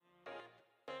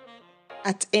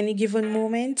At any given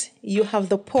moment, you have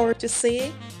the power to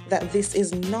say that this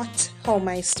is not how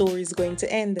my story is going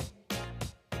to end.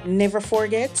 Never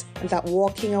forget that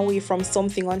walking away from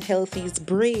something unhealthy is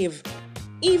brave,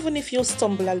 even if you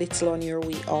stumble a little on your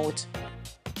way out.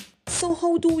 So,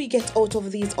 how do we get out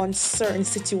of these uncertain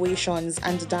situations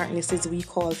and darknesses we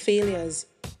call failures?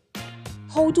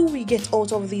 How do we get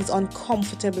out of these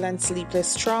uncomfortable and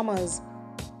sleepless traumas?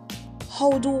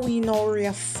 How do we now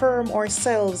reaffirm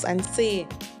ourselves and say,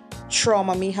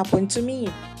 trauma may happen to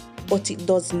me, but it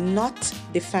does not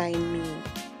define me?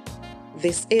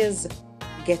 This is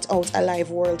Get Out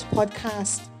Alive World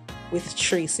podcast with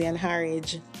Tracy and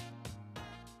Harridge.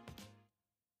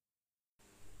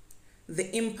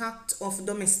 The impact of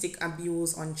domestic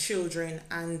abuse on children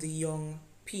and young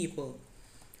people.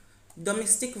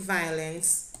 Domestic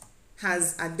violence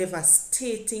has a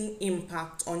devastating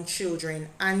impact on children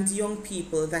and young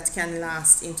people that can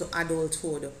last into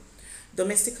adulthood.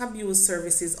 Domestic abuse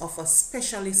services offer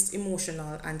specialist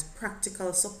emotional and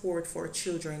practical support for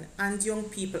children and young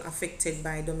people affected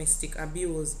by domestic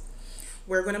abuse.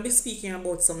 We're going to be speaking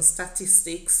about some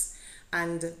statistics,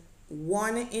 and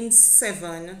 1 in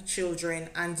 7 children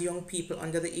and young people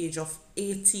under the age of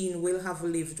 18 will have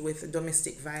lived with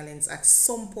domestic violence at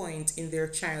some point in their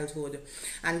childhood,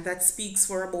 and that speaks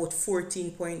for about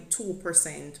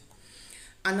 14.2%.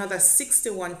 Another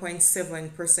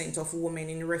 61.7% of women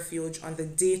in refuge on the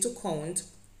day to count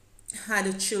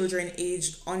had children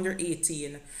aged under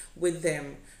 18 with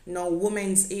them. Now,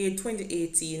 Women's Aid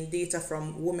 2018 data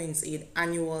from Women's Aid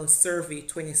Annual Survey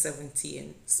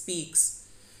 2017 speaks.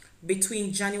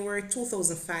 Between January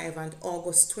 2005 and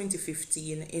August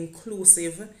 2015,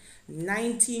 inclusive,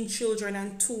 19 children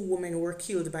and 2 women were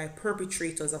killed by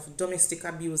perpetrators of domestic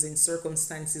abuse in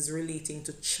circumstances relating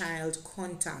to child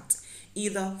contact,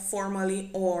 either formally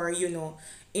or,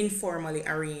 informally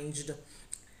arranged.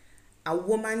 A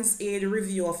Women's Aid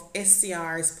review of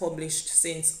SCRs published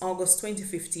since August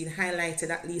 2015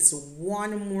 highlighted at least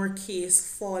one more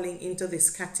case falling into this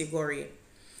category.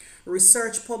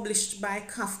 Research published by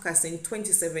Kafkas in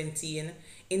 2017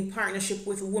 in partnership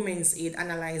with Women's Aid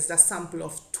analyzed a sample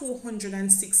of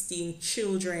 216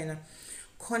 children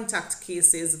contact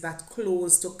cases that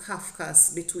closed to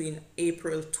Kafkas between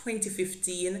April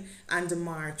 2015 and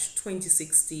March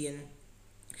 2016.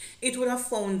 It would have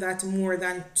found that more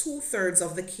than 2/3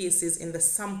 of the cases in the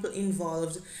sample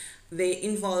involved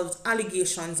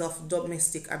allegations of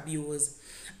domestic abuse,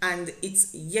 and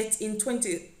it's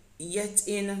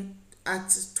at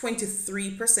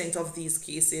 23% of these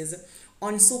cases,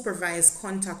 unsupervised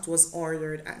contact was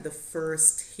ordered at the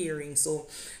first hearing. So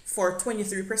for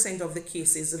 23% of the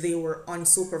cases, they were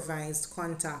unsupervised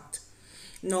contact.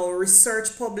 Now,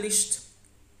 research published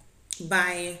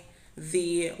by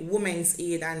the Women's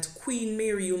Aid and Queen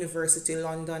Mary University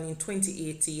London in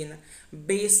 2018,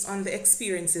 based on the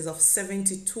experiences of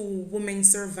 72 women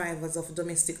survivors of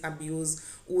domestic abuse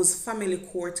whose family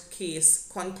court case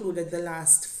concluded the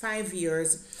last 5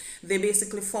 years, they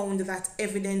basically found that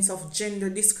evidence of gender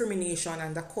discrimination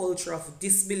and a culture of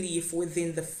disbelief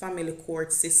within the family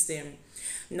court system.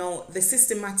 Now, the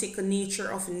systematic nature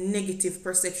of negative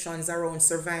perceptions around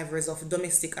survivors of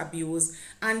domestic abuse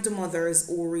and mothers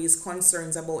who raise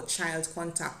concerns about child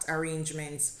contact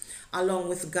arrangements, along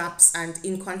with gaps and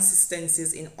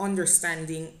inconsistencies in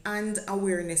understanding and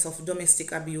awareness of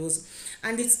domestic abuse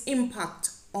and its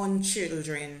impact on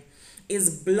children, is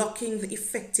blocking the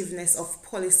effectiveness of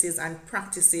policies and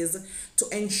practices to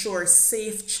ensure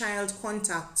safe child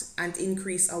contact and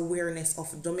increase awareness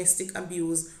of domestic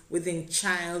abuse within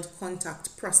child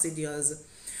contact procedures.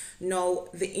 Now,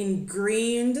 the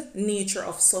ingrained nature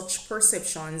of such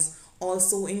perceptions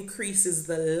also increases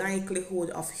the likelihood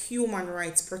of human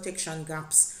rights protection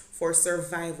gaps for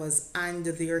survivors and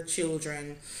their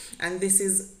children. And this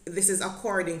is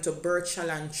according to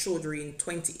Birchall and Chaudhry in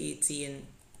 2018.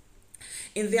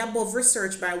 In the above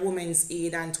research by Women's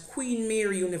Aid and Queen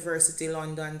Mary University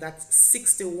London, that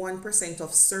 61%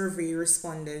 of survey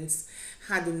respondents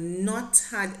had not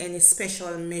had any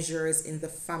special measures in the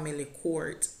family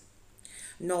court.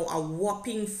 Now, a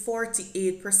whopping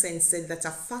 48% said that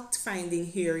a fact-finding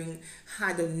hearing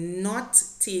had not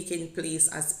taken place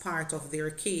as part of their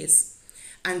case,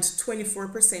 and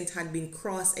 24% had been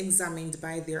cross-examined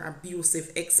by their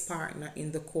abusive ex-partner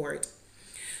in the court.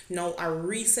 Now, a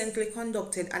recently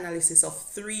conducted analysis of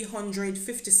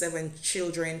 357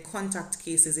 children contact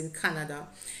cases in Canada,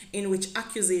 in which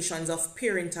accusations of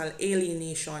parental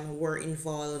alienation were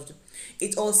involved.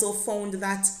 It also found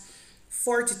that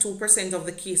 42% of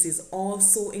the cases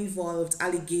also involved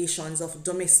allegations of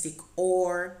domestic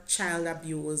or child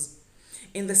abuse.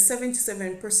 In the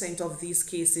 77% of these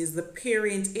cases, the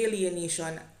parent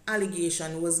alienation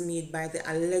allegation was made by the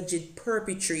alleged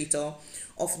perpetrator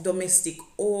of domestic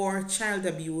or child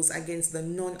abuse against the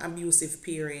non-abusive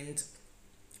parent.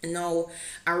 Now,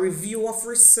 a review of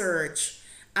research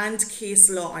and case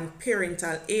law on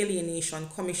parental alienation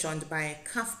commissioned by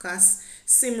Kafkas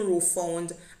Simru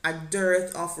found a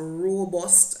dearth of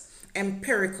robust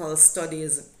empirical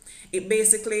studies. It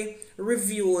basically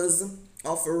reviews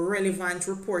of relevant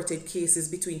reported cases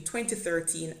between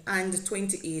 2013 and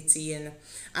 2018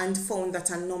 and found that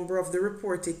a number of the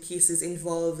reported cases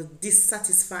involved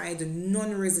dissatisfied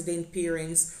non-resident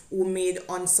parents who made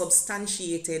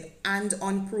unsubstantiated and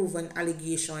unproven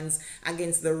allegations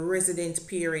against the resident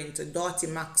parent, Dottie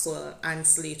Maxwell and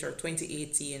Slater,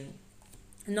 2018.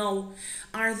 Now,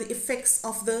 are the effects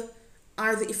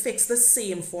the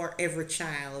same for every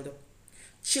child?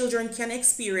 Children can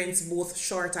experience both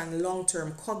short and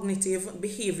long-term cognitive,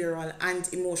 behavioral, and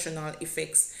emotional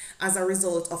effects as a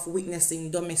result of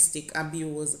witnessing domestic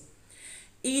abuse.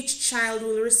 Each child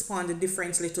will respond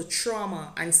differently to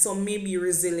trauma, and some may be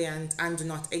resilient and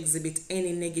not exhibit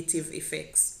any negative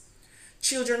effects.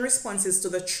 Children's responses to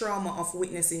the trauma of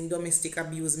witnessing domestic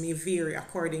abuse may vary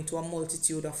according to a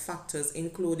multitude of factors,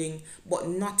 including but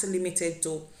not limited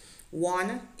to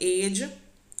 1. Age,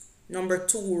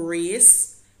 2.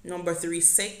 Race, 3.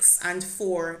 Sex, and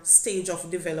 4. Stage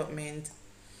of development.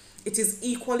 It is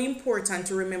equally important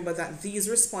to remember that these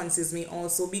responses may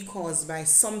also be caused by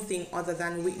something other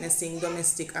than witnessing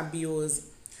domestic abuse.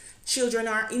 Children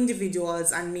are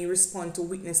individuals and may respond to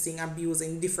witnessing abuse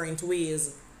in different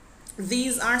ways.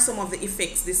 These are some of the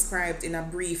effects described in a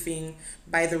briefing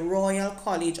by the Royal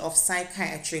College of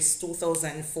Psychiatrists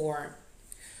 2004.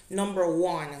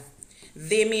 1.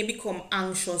 They may become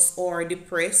anxious or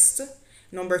depressed.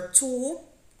 2.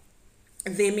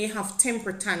 They may have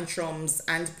temper tantrums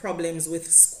and problems with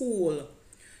school.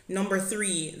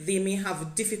 3. They may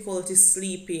have difficulty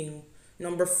sleeping.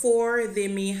 4. They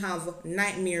may have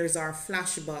nightmares or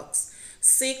flashbacks.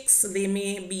 6. They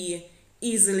may be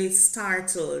easily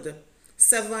startled.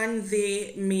 7.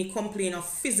 They may complain of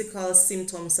physical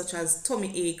symptoms such as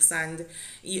tummy aches and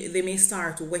they may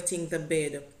start wetting the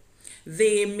bed.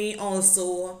 They may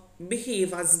also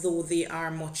behave as though they are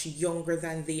much younger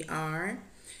than they are.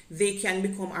 They can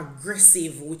become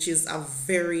aggressive, which is a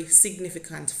very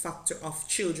significant factor of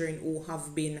children who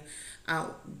have been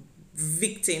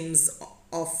victims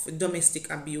of domestic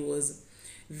abuse.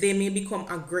 They may become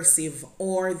aggressive,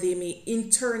 or they may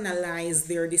internalize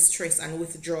their distress and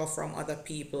withdraw from other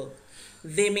people.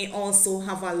 They may also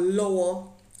have a lower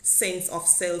sense of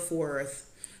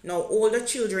self-worth. Now, older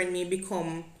children may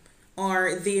become,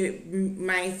 or they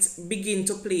might begin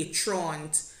to play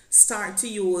truant, start to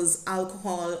use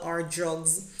alcohol or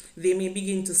drugs. They may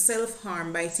begin to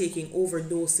self-harm by taking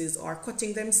overdoses or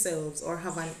cutting themselves or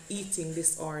have an eating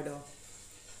disorder.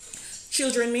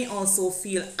 Children may also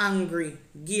feel angry,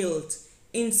 guilt,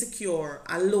 insecure,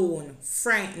 alone,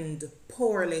 frightened,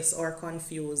 powerless, or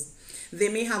confused. They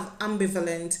may have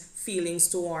ambivalent feelings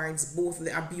towards both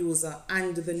the abuser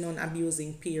and the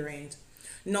non-abusing parent.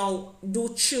 Now,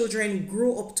 do children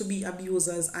grow up to be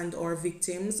abusers and or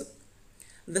victims?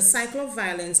 The cycle of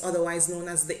violence, otherwise known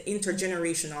as the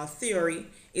intergenerational theory,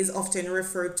 is often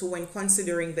referred to when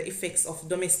considering the effects of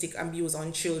domestic abuse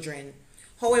on children.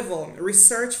 However,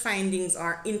 research findings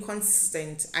are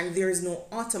inconsistent and there is no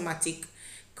automatic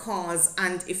cause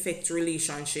and effect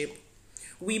relationship.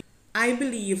 I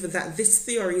believe that this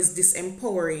theory is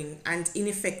disempowering and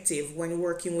ineffective when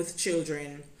working with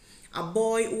children. A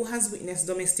boy who has witnessed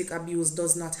domestic abuse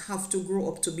does not have to grow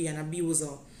up to be an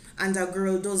abuser, and a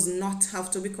girl does not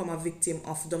have to become a victim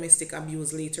of domestic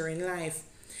abuse later in life.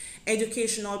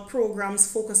 Educational programs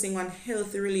focusing on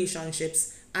healthy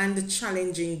relationships and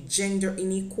challenging gender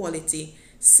inequality,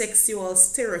 sexual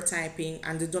stereotyping,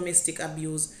 and domestic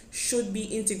abuse should be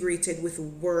integrated with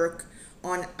work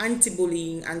on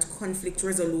anti-bullying and conflict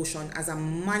resolution as a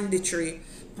mandatory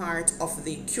part of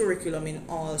the curriculum in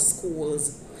all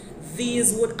schools.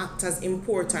 These would act as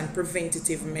important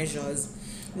preventative measures.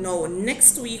 Now,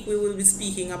 next week we will be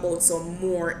speaking about some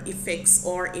more effects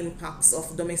or impacts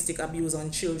of domestic abuse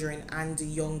on children and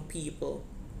young people.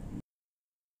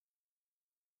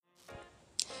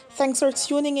 Thanks for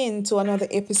tuning in to another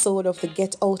episode of the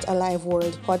Get Out Alive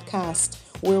World podcast,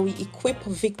 where we equip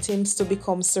victims to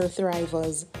become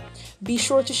survivors. Be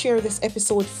sure to share this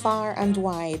episode far and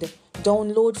wide.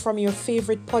 Download from your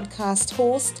favorite podcast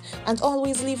host and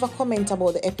always leave a comment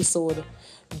about the episode.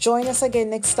 Join us again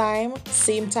next time,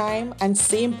 same and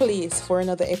same place for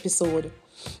another episode.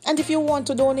 And if you want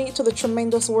to donate to the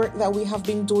tremendous work that we have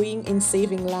been doing in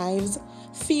saving lives,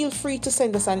 feel free to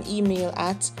send us an email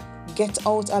at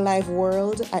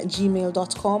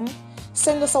getoutaliveworld@gmail.com.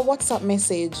 Send us a WhatsApp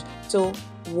message to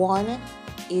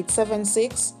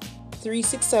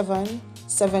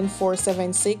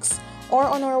 1-876-367-7476 or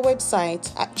on our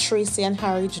website at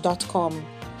tracyandharridge.com.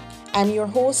 I'm your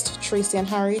host, Tracy and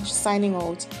Harridge, signing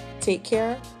out. Take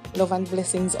care, love and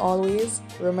blessings always.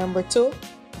 Remember to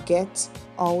get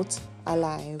out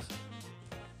alive.